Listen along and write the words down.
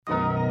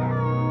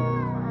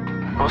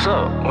What's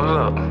up? What's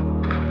up?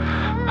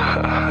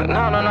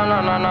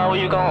 No. Where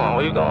you going?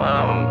 Where you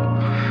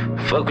going?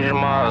 Fuck with your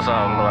mom or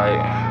something. Like,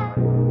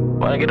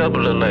 why don't you get up a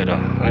little later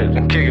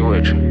and kick it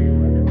with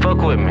you? Fuck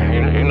with me,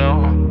 you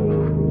know?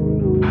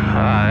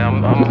 Alright,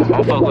 I'm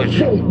fuck with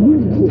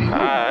you.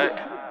 Alright.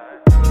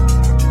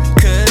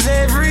 Cause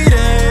every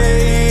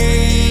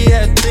day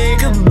I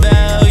think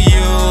about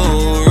you.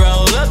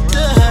 Roll up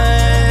the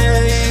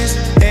haze,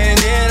 and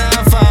then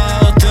I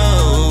fall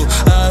through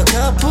a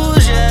couple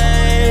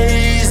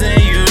days,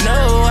 and you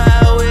know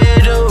how we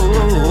do.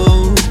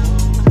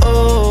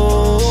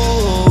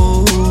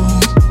 Oh,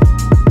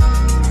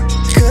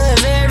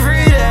 cause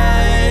every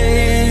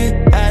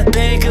day I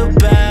think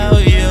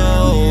about you.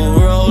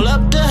 Roll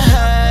up the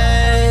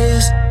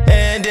haze,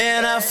 and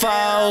then I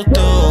fall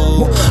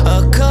through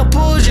a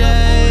couple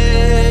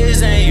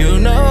days, and you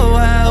know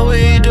how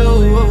we do.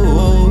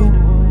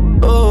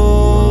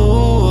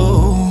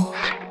 Oh,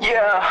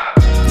 yeah.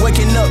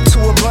 Waking up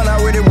to a blunt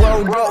already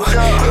rolled up.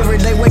 Every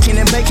day waking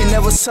and baking,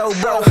 never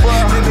sober.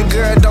 Baby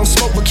girl don't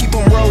smoke but keep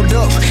 'em rolled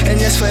up, and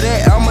just for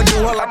that I'ma do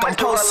her like I'm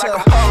supposed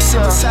to.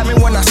 Sit beside me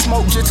when I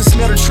smoke just to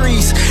smell the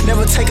trees.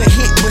 Never take a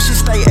hit but she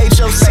stay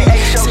HOC.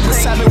 Sit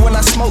beside me when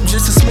I smoke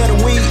just to smell the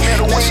weed.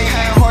 Now she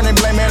high horny,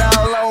 blame it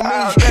all on me.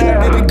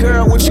 Baby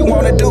girl, what you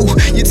wanna do?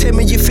 You tell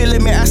me you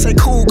feeling me, I say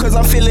cool, cause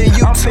I'm feeling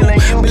you too.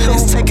 But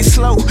let's take it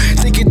slow,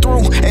 think it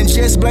through, and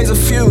just blaze a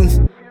few.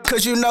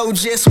 Cause you know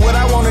just what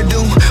I wanna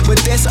do, but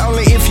that's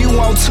only if you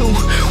want to.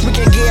 We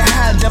can get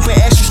high, dumping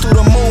ashes through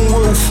the moon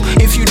roof.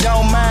 If you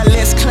don't mind,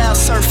 let's cloud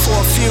surf for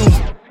a few.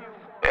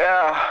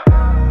 Yeah.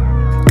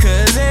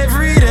 Cause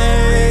every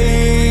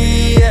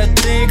day I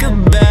think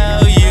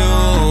about you.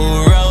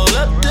 Roll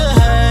up the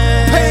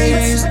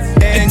haze,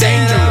 and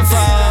then I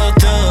fall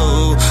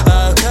through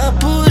a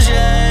couple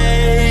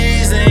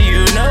days, and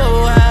you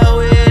know how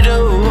we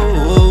do.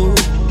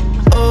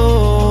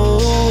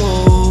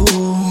 Oh,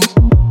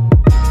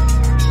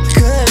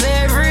 cause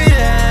every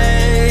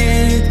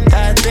day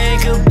I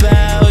think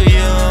about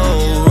you.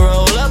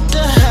 Roll up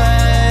the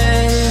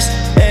haze,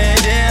 and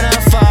then I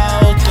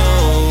fall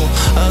through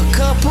a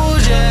couple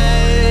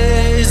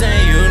days,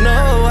 and you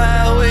know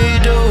how we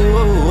do.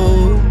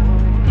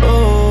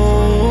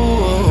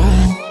 Oh,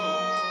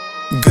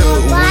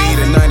 good weed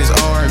and 90s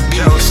R&B.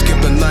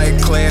 Skip a night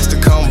class to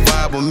come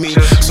vibe with me.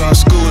 So I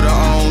schooled her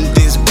on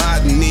this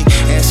botany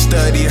and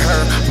studied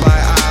her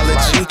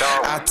biology.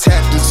 I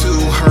tapped into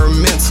her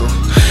mental.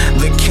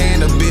 The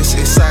cannabis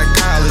is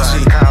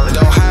psychology.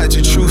 Don't hide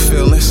your true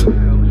feelings.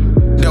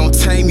 Don't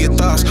tame your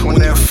thoughts when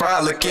they're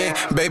frolicking.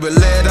 Baby,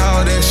 let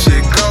all that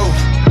shit go.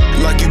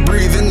 Like you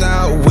breathing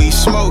out, we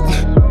smoke.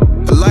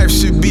 Life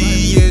should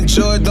be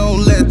enjoyed,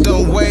 don't let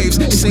them waves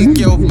sink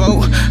your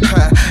boat.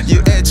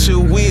 You at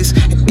your wits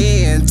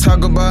end,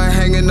 talk about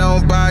hanging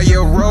on by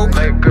your rope.